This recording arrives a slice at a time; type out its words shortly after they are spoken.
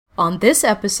On this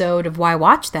episode of Why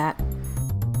Watch That.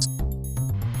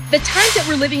 The times that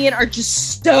we're living in are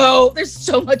just there's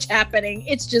so much happening.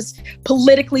 It's just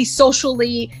politically,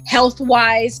 socially,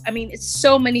 health-wise. I mean, it's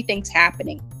so many things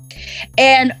happening.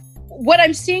 And what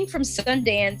I'm seeing from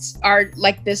Sundance are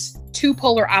like this two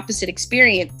polar opposite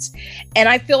experience. And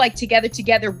I feel like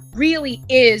Together really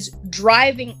is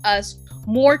driving us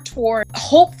more toward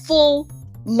hopeful,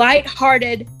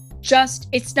 lighthearted,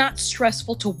 it's not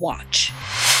stressful to watch.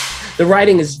 The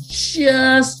writing is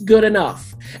just good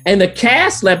enough. And the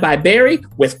cast, led by Barry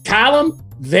with Callum,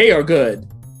 they are good.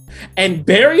 And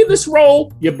Barry in this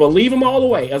role, you believe him all the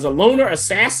way. As a loner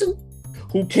assassin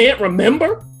who can't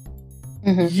remember,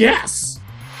 yes.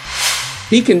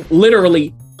 He can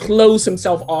literally close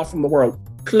himself off from the world.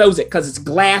 Close it, because it's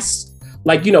glass,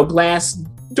 glass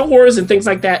doors and things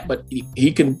like that. But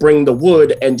he can bring the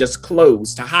wood and just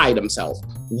close to hide himself.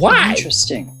 Why?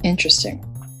 Interesting.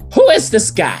 Who is this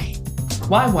guy?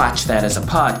 Why Watch That is a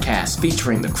podcast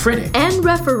featuring the critic and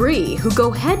referee who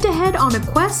go head-to-head on a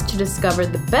quest to discover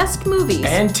the best movies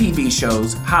and TV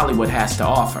shows Hollywood has to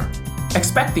offer.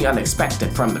 Expect the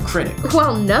unexpected from the critic.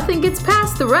 Well, nothing gets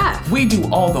past the ref. We do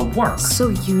all the work, so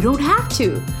you don't have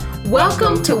to.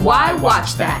 Welcome to Why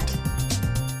Watch That.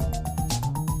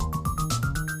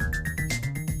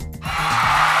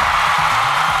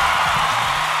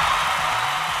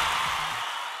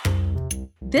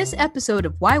 This episode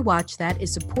of Why Watch That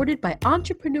is supported by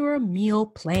Entrepreneur Meal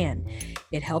Plan.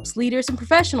 It helps leaders and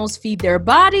professionals feed their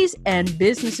bodies and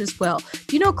businesses well.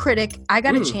 Do you know, Critic, I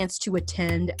got a chance to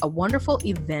attend a wonderful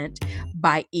event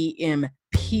by EMP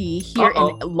here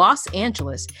in Los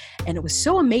Angeles. And it was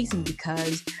so amazing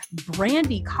because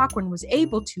Brandy Cochran was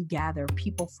able to gather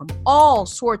people from all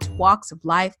sorts, walks of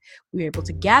life. We were able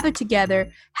to gather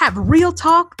together, have real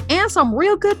talk, and some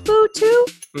real good food too.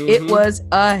 It was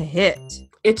a hit.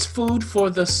 It's food for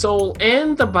the soul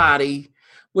and the body,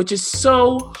 which is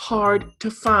so hard to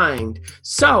find.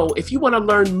 So if you want to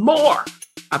learn more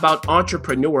about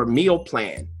Entrepreneur Meal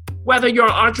Plan, whether you're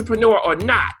an entrepreneur or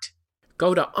not,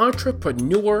 go to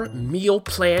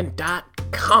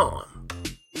entrepreneurmealplan.com.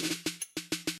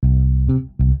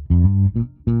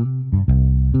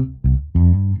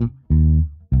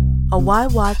 A Why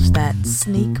Watch That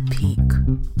sneak peek.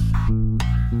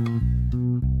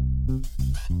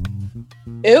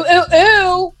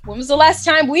 Ooh. When was the last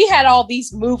time we had all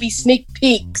these movie sneak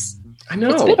peeks? I know.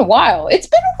 It's been a while.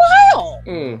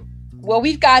 Well,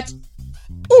 we've got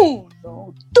 1,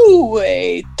 2,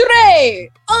 3,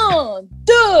 1,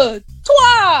 2,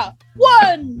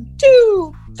 1,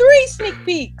 2, 3 sneak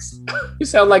peeks. You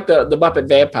sound like the Muppet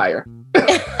Vampire.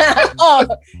 That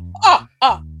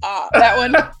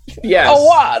one? Yes.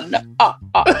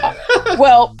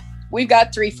 Well, we've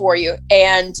got 3 for you,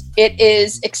 and it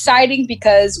is exciting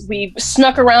because we've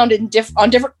snuck around on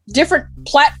different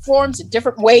platforms and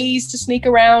different ways to sneak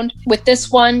around with this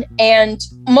one, and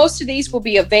most of these will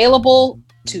be available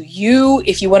to you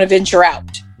if you want to venture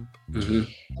out.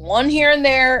 One here and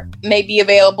there may be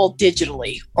available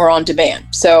digitally or on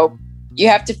demand, so you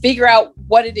have to figure out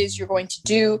what it is you're going to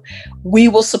do. We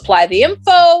will supply the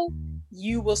info.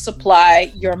 You will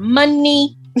supply your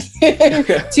money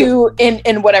to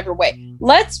in whatever way.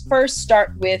 Let's first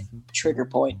start with Trigger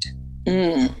Point.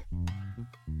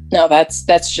 Now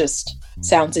that's just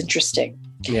sounds interesting.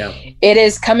 Yeah. It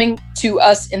is coming to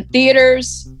us in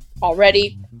theaters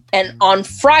already, and on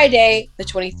Friday the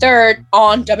 23rd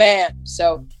on demand.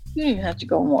 So you have to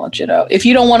go and watch it out. If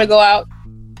you don't want to go out,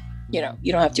 you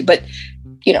don't have to. But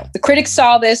the critic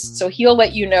saw this, so he'll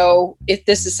let you know if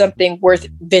this is something worth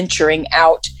venturing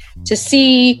out to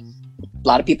see. A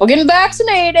lot of people getting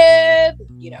vaccinated,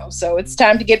 so it's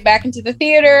time to get back into the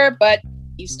theater, but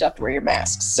you still have to wear your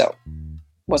masks. So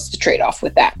what's the trade-off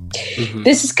with that?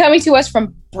 This is coming to us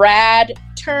from Brad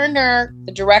Turner,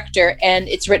 the director, and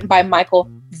it's written by Michael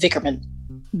Vickerman.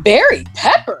 Barry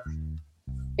Pepper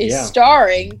is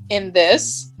starring in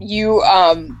this. You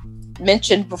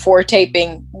mentioned before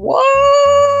taping,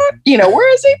 what?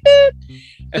 Where has he been?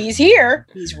 He's here.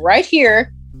 He's right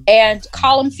here. And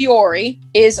Colin Fiore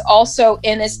is also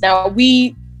in this. Now,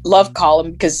 we love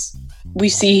Colin because we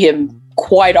see him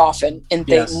quite often in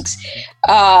things.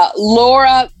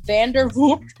 Laura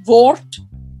Vandervoort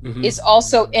is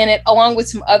also in it, along with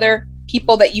some other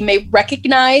people that you may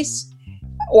recognize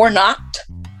or not.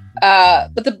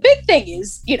 But the big thing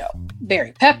is,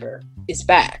 Barry Pepper is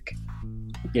back.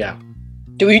 Yeah.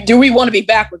 Do we want to be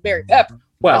back with Barry Pepper?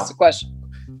 Well, that's the question.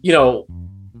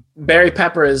 Barry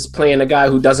Pepper is playing a guy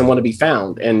who doesn't want to be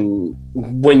found. And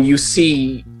when you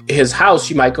see his house,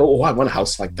 you might go, oh, I want a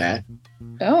house like that.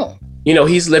 Oh. You know,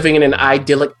 he's living in an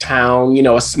idyllic town, you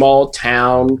know, a small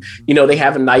town. You know, they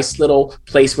have a nice little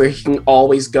place where he can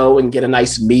always go and get a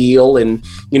nice meal. And,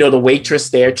 you know, the waitress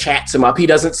there chats him up. He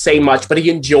doesn't say much, but he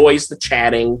enjoys the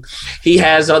chatting.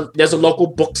 There's a local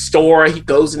bookstore. He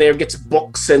goes in there and gets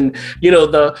books. And, you know,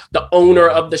 the owner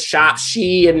of the shop,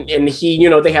 she and he,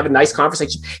 you know, they have a nice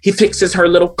conversation. He fixes her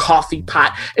little coffee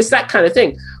pot. It's that kind of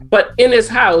thing. But in his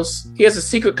house, he has a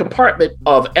secret compartment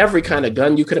of every kind of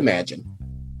gun you could imagine.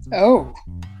 Oh.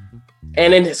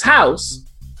 And in his house,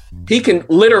 he can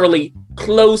literally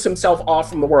close himself off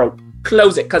from the world.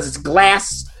 Close it, because it's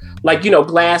glass, like, you know,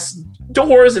 glass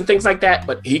doors and things like that.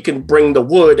 But he can bring the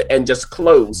wood and just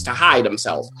close to hide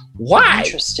himself. Why?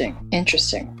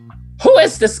 Interesting. Who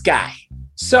is this guy?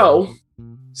 So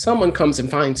someone comes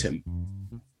and finds him.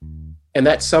 And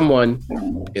that someone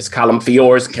is Colm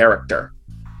Feore's character.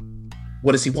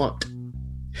 What does he want?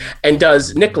 And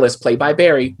does Nicholas, played by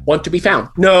Barry, want to be found?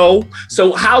 No.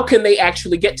 So how can they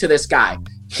actually get to this guy?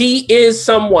 He is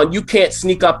someone you can't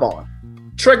sneak up on.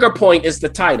 Trigger Point is the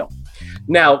title.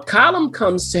 Now, Colm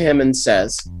comes to him and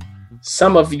says,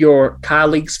 some of your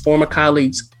former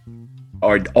colleagues,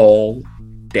 are all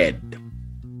dead.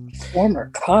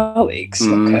 Former colleagues,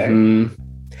 okay. Mm-hmm.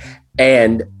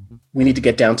 And we need to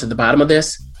get down to the bottom of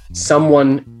this.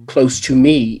 Someone close to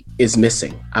me is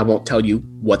missing. I won't tell you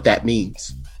what that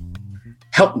means.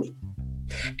 Help me.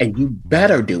 And you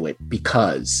better do it,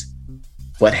 because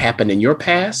what happened in your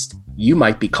past, you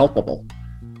might be culpable.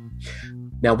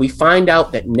 Now we find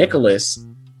out that Nicholas,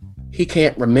 he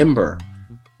can't remember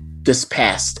this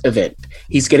past event.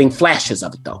 He's getting flashes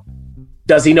of it though.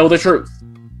 Does he know the truth?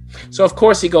 So of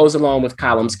course he goes along with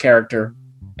Colm's character,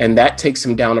 and that takes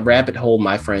him down a rabbit hole,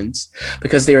 my friends,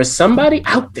 because there is somebody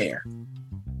out there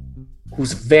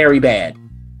who's very bad.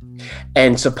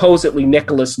 And supposedly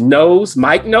Nicholas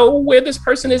might know where this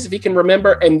person is if he can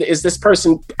remember. And is this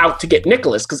person out to get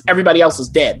Nicholas? Because everybody else is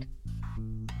dead.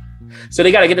 So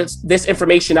they got to get this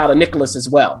information out of Nicholas as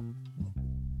well.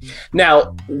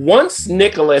 Now, once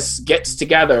Nicholas gets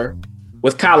together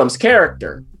with Colm's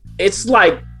character, it's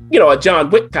like, you know, a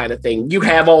John Wick kind of thing. You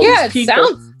have all these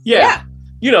people. Yeah.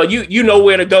 You know, you know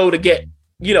where to go to get,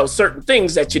 you know, certain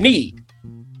things that you need.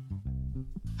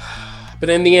 But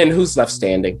in the end, who's left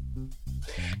standing?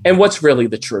 And what's really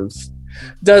the truth?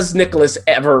 Does Nicholas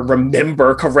ever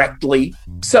remember correctly?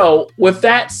 So with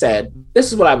that said,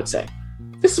 this is what I would say.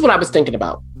 This is what I was thinking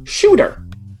about. Shooter.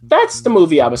 That's the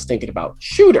movie I was thinking about.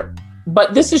 Shooter.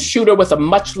 But this is Shooter with a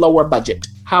much lower budget.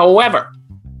 However,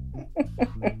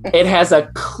 it has a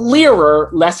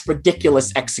clearer, less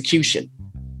ridiculous execution.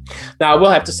 Now, I will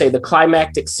have to say the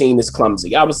climactic scene is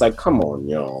clumsy. I was like, come on,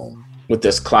 y'all, with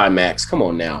this climax. Come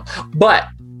on now. But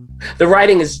the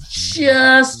writing is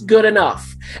just good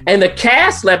enough. And the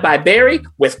cast, led by Barry,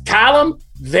 with Colm,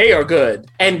 they are good.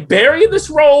 And Barry in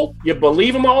this role, you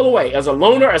believe him all the way. As a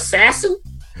loner assassin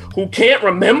who can't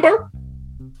remember?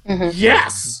 Mm-hmm.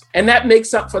 Yes. And that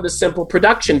makes up for the simple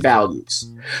production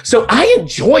values. So I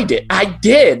enjoyed it. I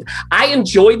did. I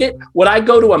enjoyed it. Would I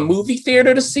go to a movie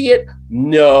theater to see it?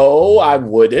 No, I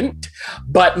wouldn't.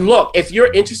 But look, if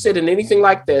you're interested in anything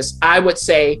like this, I would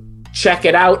say check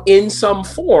it out in some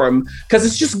form, because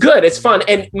it's just good. It's fun.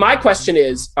 And my question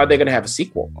is, are they going to have a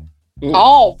sequel?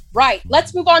 All right.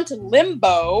 Let's move on to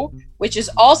Limbo, which is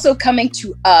also coming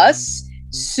to us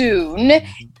soon.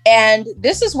 And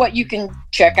this is what you can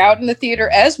check out in the theater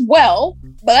as well.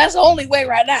 But that's the only way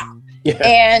right now. Yeah.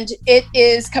 And it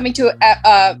is coming to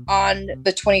on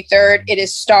the 23rd. It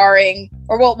is starring,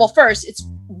 first, it's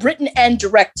written and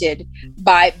directed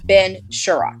by Ben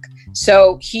Sherrock.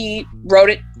 So he wrote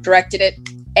it, directed it,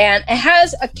 and it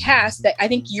has a cast that I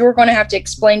think you're going to have to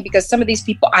explain, because some of these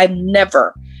people I've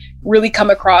never really come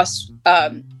across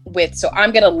with. So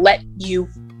I'm going to let you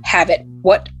have it.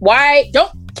 Why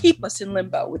don't keep us in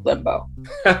limbo with Limbo?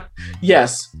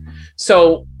 Yes.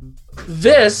 So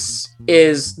this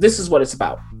is what it's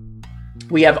about.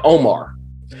 We have Omar,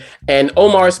 and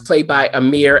Omar is played by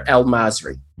Amir El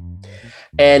Masri.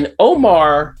 And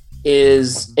Omar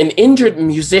is an injured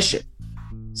musician.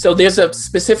 So there's a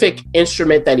specific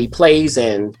instrument that he plays,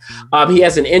 and he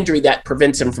has an injury that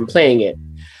prevents him from playing it.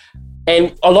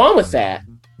 And along with that,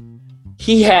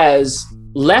 he has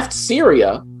left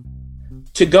Syria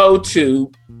to go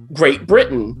to Great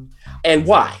Britain. And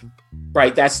why?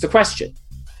 Right? That's the question.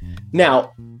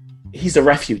 Now, he's a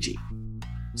refugee.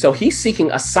 So he's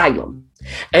seeking asylum.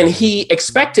 And he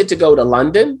expected to go to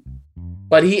London,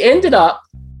 but he ended up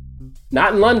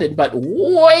not in London, but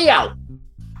way out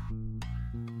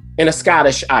in a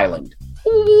Scottish island.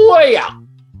 Way out.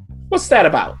 What's that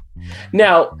about?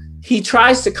 Now, he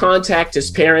tries to contact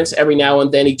his parents every now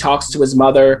and then. He talks to his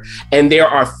mother, and there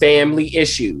are family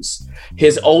issues.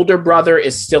 His older brother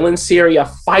is still in Syria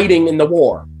fighting in the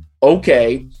war.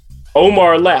 Okay,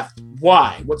 Omar left.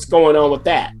 Why? What's going on with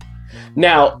that?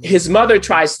 Now, his mother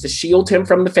tries to shield him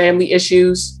from the family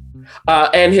issues.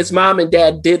 And his mom and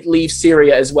dad did leave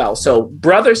Syria as well. So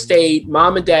brother stayed,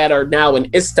 mom and dad are now in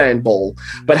Istanbul,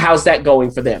 but how's that going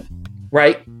for them,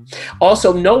 right?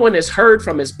 Also, no one has heard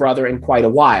from his brother in quite a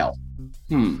while.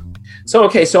 So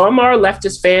Omar left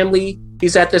his family.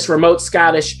 He's at this remote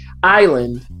Scottish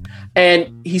island,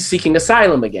 and he's seeking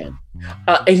asylum again.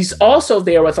 And he's also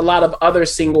there with a lot of other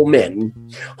single men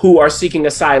who are seeking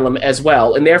asylum as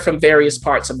well, and they're from various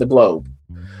parts of the globe.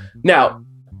 Now,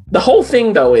 the whole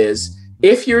thing, though, is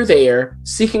if you're there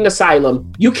seeking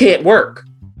asylum, you can't work.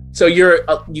 So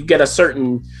you get a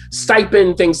certain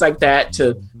stipend, things like that,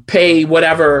 to pay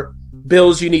whatever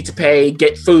bills you need to pay,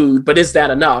 get food. But is that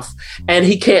enough? And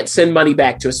he can't send money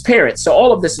back to his parents. So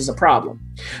all of this is a problem.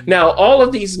 Now, all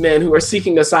of these men who are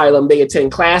seeking asylum, they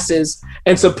attend classes,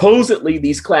 and supposedly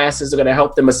these classes are going to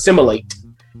help them assimilate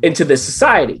into this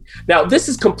society. Now, this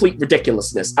is complete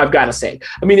ridiculousness, I've got to say.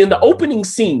 I mean, in the opening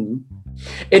scene,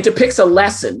 it depicts a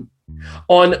lesson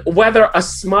on whether a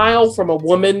smile from a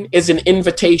woman is an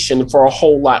invitation for a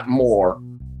whole lot more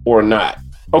or not.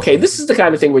 Okay, this is the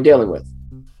kind of thing we're dealing with.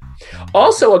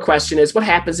 Also, a question is, what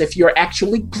happens if you're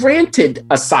actually granted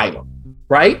asylum,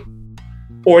 right?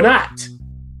 Or not?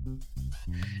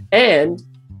 And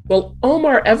will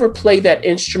Omar ever play that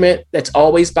instrument that's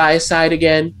always by his side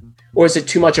again? Or is it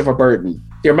too much of a burden?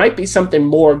 There might be something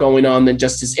more going on than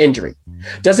just his injury.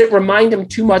 Does it remind him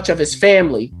too much of his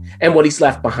family and what he's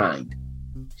left behind?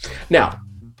 Now,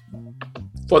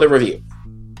 for the review,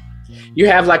 you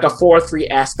have like a 4:3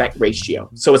 aspect ratio.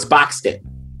 So it's boxed in.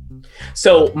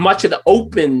 So much of the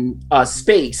open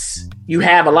space, you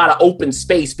have a lot of open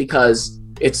space because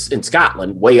it's in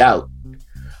Scotland, way out.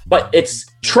 But it's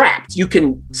trapped. You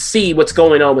can see what's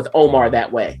going on with Omar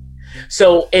that way.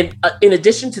 So in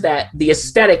addition to that, the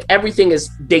aesthetic, everything is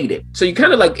dated. So you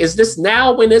kind of like, is this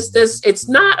now? When is this? It's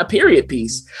not a period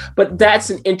piece, but that's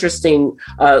an interesting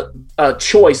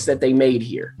choice that they made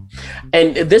here.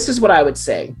 And this is what I would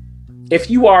say. If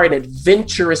you are an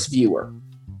adventurous viewer,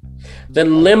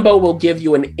 then Limbo will give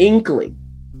you an inkling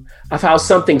of how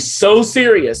something so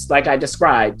serious, like I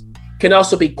described, can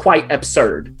also be quite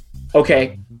absurd.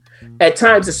 Okay. At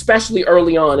times, especially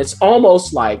early on, it's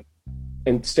almost like,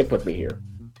 and stick with me here,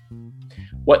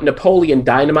 what Napoleon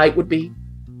Dynamite would be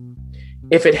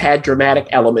if it had dramatic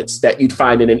elements that you'd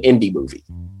find in an indie movie.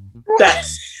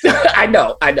 That's, I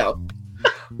know.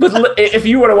 But if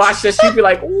you were to watch this, you'd be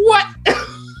like, what? I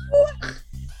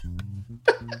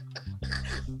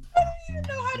don't even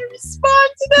know how to respond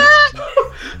to that.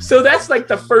 So that's like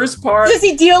the first part. Does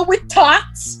he deal with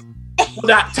tots?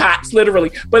 Not tots,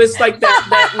 literally, but it's like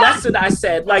that lesson I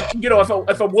said, like, you know,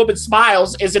 if a woman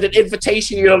smiles, is it an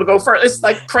invitation, you know, to go first? It's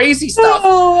like crazy stuff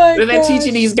that they're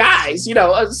teaching these guys, you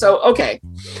know. So, okay.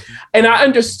 And I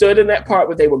understood in that part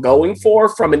what they were going for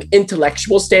from an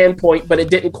intellectual standpoint, but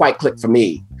it didn't quite click for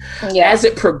me. Yeah. As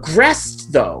it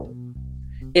progressed, though,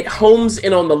 it homes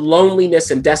in on the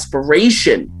loneliness and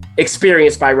desperation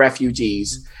experienced by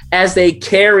refugees as they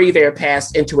carry their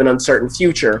past into an uncertain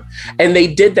future. And they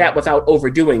did that without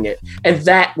overdoing it. And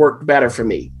that worked better for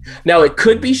me. Now, it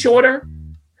could be shorter,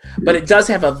 but it does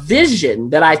have a vision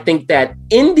that I think that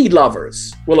indie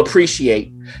lovers will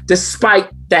appreciate, despite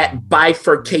that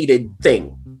bifurcated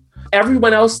thing.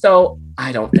 Everyone else, though,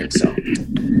 I don't think so.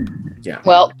 Yeah.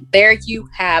 Well, there you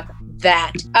have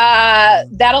that.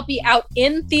 That'll be out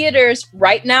in theaters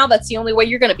right now. That's the only way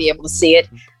you're going to be able to see it,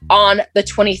 on the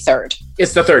 23rd.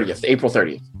 It's the 30th, April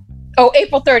 30th. Oh,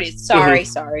 April 30th.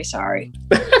 Sorry.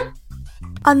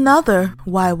 Another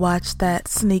Why Watch That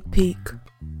sneak peek.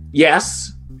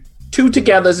 Yes, 2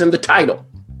 togethers in the title.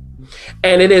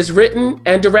 And it is written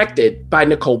and directed by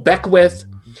Nicole Beckwith.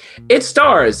 It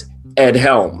stars Ed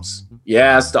Helms.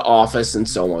 Yes, The Office and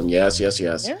so on. Yes.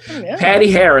 Yeah. Patty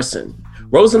Harrison,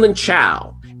 Rosalind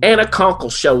Chow, Anna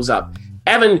Conkle shows up.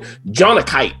 Evan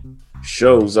Jonakite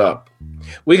shows up.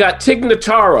 We got Tig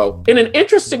Notaro in an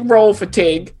interesting role for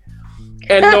Tig,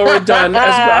 and Nora Dunn as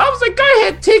well. I was like, go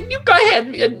ahead, Tig, you go ahead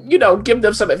and, you know, give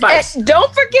them some advice. And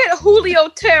don't forget Julio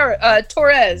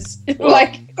Torres.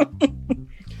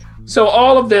 So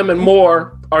all of them and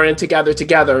more are in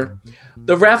Together.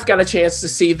 The ref got a chance to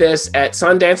see this at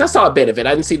Sundance. I saw a bit of it.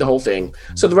 I didn't see the whole thing.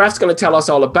 So the ref's going to tell us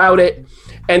all about it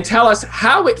and tell us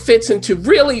how it fits into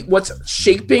really what's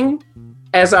shaping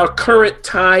as our current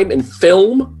time in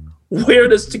film. Where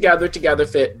does Together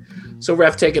fit? So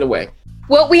ref, take it away.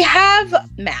 Well, we have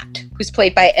Matt, who's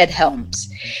played by Ed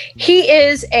Helms. He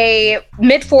is a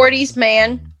mid-40s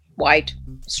man, white,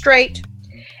 straight,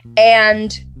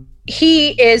 and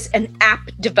he is an app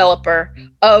developer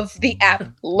of the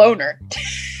app Loner,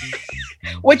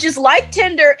 which is like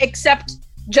Tinder, except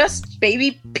just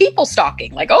baby people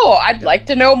stalking. Like, oh, I'd like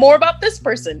to know more about this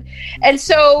person. And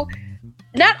so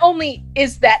not only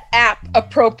is that app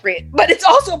appropriate, but it's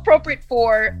also appropriate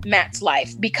for Matt's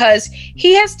life, because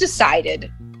he has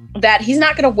decided that he's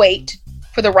not going to wait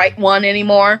for the right one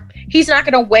anymore. He's not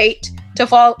going to wait to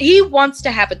fall. He wants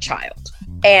to have a child.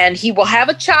 And he will have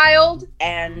a child,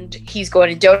 and he's going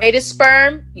to donate his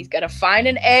sperm. He's going to find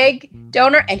an egg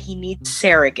donor, and he needs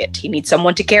surrogate. He needs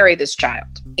someone to carry this child.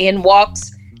 In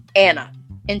walks Anna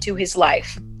into his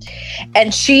life.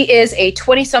 And she is a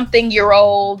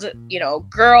 20-something-year-old,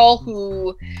 girl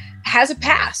who has a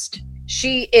past.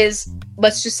 She is,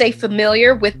 let's just say,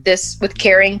 familiar with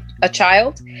carrying a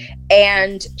child.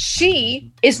 And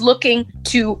she is looking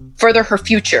to further her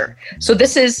future. So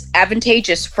this is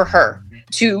advantageous for her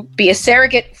to be a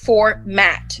surrogate for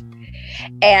Matt.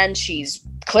 And she's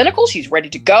clinical. She's ready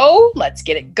to go. Let's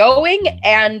get it going.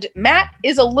 And Matt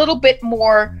is a little bit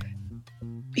more,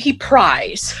 he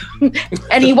pries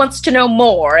and he wants to know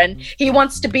more. And he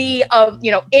wants to be,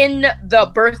 in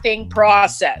the birthing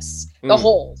process, the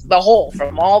whole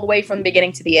from all the way from the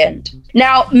beginning to the end.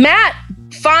 Now, Matt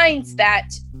finds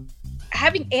that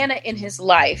having Anna in his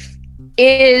life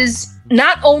is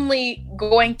not only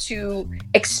going to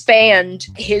expand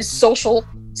his social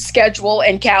schedule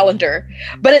and calendar,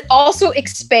 but it also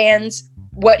expands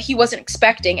what he wasn't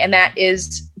expecting, and that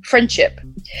is friendship.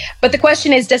 But the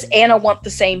question is, does Anna want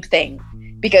the same thing?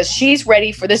 Because she's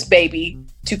ready for this baby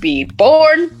to be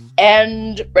born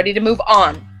and ready to move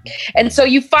on. And so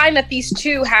you find that these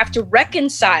two have to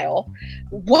reconcile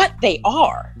what they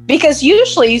are. Because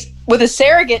usually with a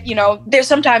surrogate,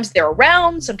 sometimes they're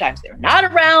around, sometimes they're not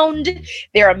around.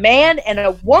 They're a man and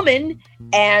a woman.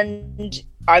 And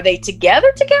are they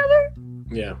together?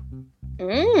 Yeah.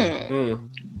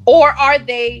 Or are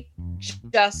they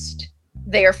just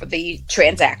there for the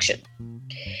transaction?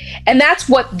 And that's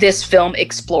what this film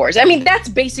explores. I mean, that's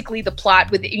basically the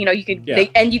plot with, and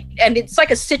it's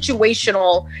like a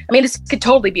situational, this could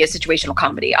totally be a situational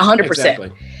comedy, 100%.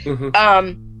 Exactly. Mm-hmm.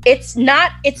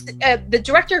 The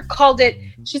director called it,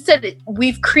 she said, the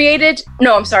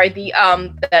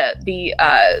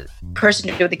person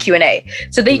who did the Q&A.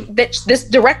 So this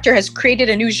director has created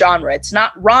a new genre. It's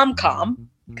not rom-com,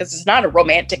 because it's not a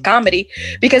romantic comedy,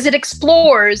 because it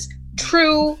explores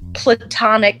true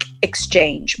platonic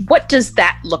exchange. What does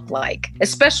that look like?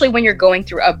 Especially when you're going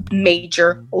through a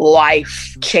major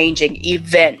life-changing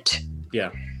event.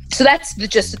 Yeah. So that's the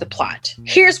gist of the plot.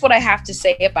 Here's what I have to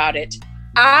say about it.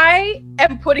 I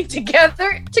am putting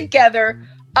together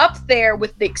up there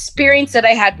with the experience that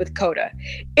I had with Coda.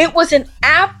 It was an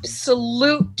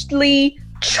absolutely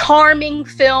charming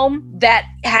film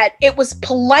it was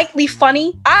politely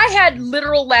funny. I had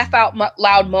literal laugh out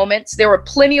loud moments. There were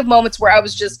plenty of moments where I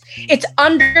was it's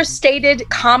understated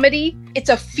comedy. It's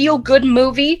a feel good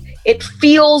movie. It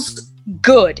feels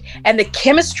good. And the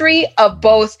chemistry of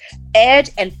both Ed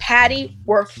and Patty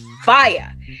were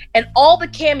fire. And all the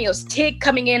cameos, Tig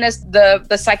coming in as the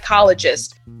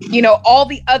psychologist, all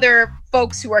the other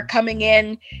folks who are coming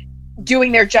in,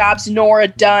 doing their jobs, Nora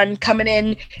Dunn coming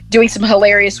in, doing some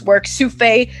hilarious work,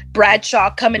 Sufei Bradshaw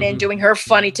coming in, doing her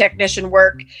funny technician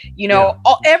work.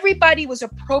 Everybody was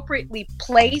appropriately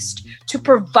placed to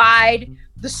provide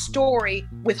the story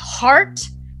with heart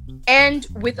and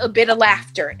with a bit of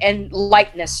laughter and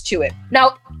lightness to it.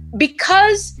 Now,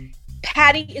 because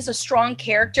Patty is a strong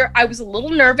character, I was a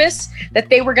little nervous that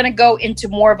they were going to go into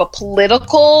more of a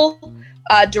political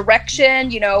direction,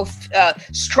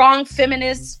 strong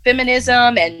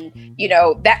feminism and,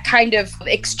 that kind of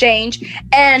exchange.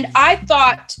 And I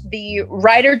thought the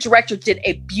writer-director did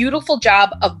a beautiful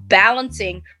job of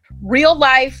balancing real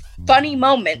life funny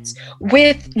moments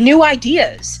with new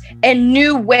ideas and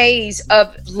new ways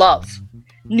of love,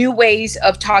 new ways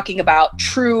of talking about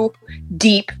true,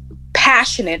 deep,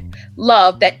 passionate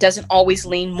love that doesn't always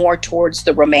lean more towards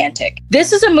the romantic.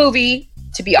 This is a movie,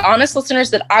 to be honest,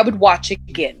 listeners, that I would watch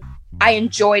again. I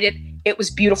enjoyed it. It was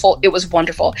beautiful. It was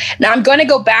wonderful. Now I'm going to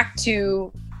go back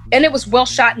to, and it was well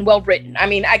shot and well written. I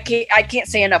can't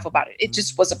say enough about it. It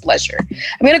just was a pleasure.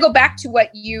 I'm going to go back to what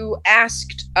you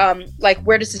asked,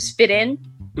 where does this fit in,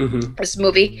 this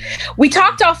movie? We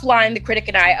talked offline, the critic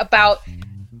and I, about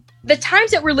the times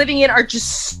that we're living in are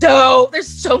just there's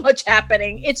so much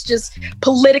happening. It's just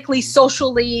politically,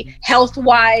 socially,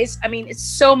 health-wise. It's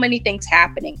so many things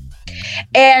happening.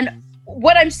 And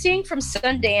what I'm seeing from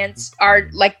Sundance are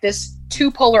like this two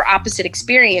polar opposite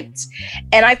experience.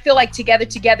 And I feel like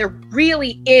Together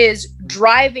really is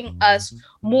driving us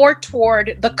more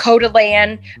toward the Coda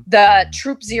land, the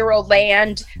Troop Zero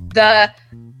land, the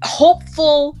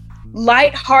hopeful,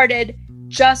 lighthearted,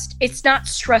 just, it's not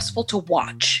stressful to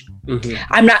watch. Mm-hmm.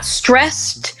 I'm not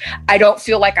stressed. I don't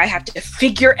feel like I have to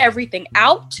figure everything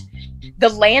out. The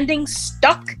landing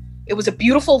stuck. It was a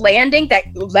beautiful landing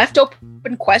that left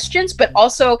open questions, but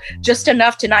also just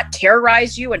enough to not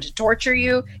terrorize you and to torture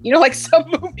you. You know, like some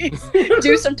movies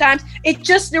do sometimes.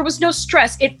 There was no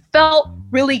stress. It felt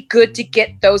really good to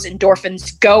get those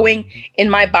endorphins going in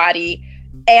my body.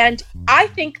 And I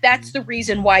think that's the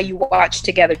reason why you watch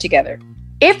Together.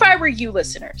 If I were you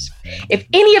listeners, if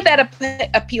any of that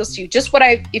appeals to you,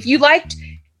 if you liked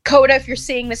Coda, if you're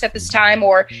seeing this at this time,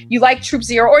 or you like Troop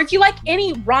Zero, or if you like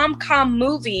any rom-com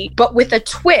movie, but with a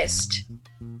twist,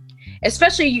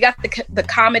 especially you got the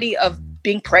comedy of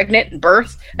being pregnant and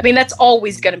birth. I mean, that's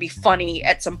always going to be funny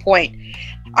at some point.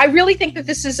 I really think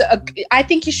that I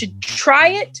think you should try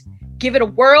it. Give it a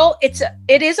whirl. It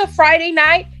is a Friday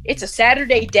night. It's a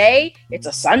Saturday day. It's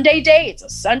a Sunday day. It's a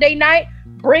Sunday night.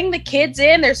 Bring the kids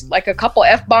in. There's like a couple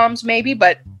F-bombs maybe,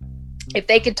 but if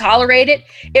they can tolerate it,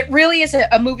 it really is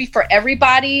a movie for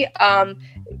everybody.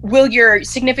 Will your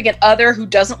significant other who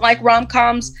doesn't like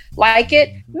rom-coms like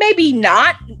it? Maybe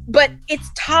not, but it's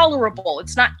tolerable.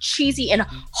 It's not cheesy and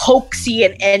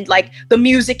hoaxy and like the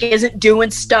music isn't doing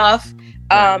stuff.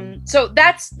 So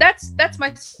that's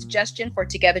my suggestion for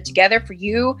Together for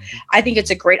you. I think it's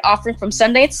a great offering from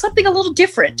Sunday. It's something a little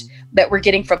different that we're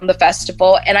getting from the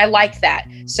festival, and I like that.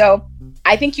 So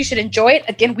I think you should enjoy it.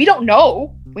 Again, we don't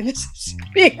know when this is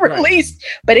being released,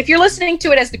 but if you're listening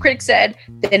to it, as the critic said,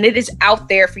 then it is out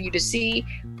there for you to see.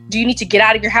 Do you need to get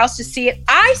out of your house to see it?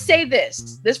 I say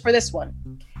this for this one.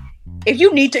 If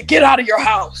you need to get out of your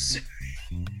house,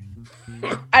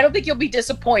 I don't think you'll be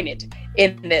disappointed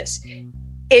in this.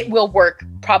 It will work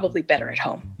probably better at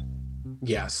home.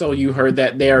 Yeah, so you heard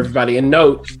that there, everybody. And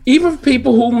note, even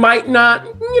people who might not,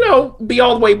 be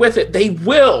all the way with it, they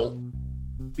will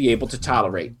be able to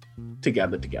tolerate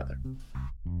Together.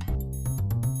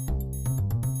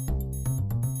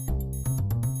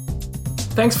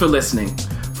 Thanks for listening.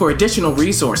 For additional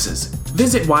resources,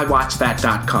 visit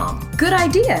whywatchthat.com. Good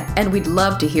idea, and we'd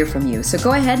love to hear from you. So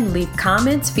go ahead and leave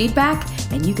comments, feedback,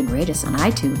 and you can rate us on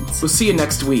iTunes. We'll see you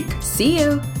next week. See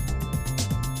you.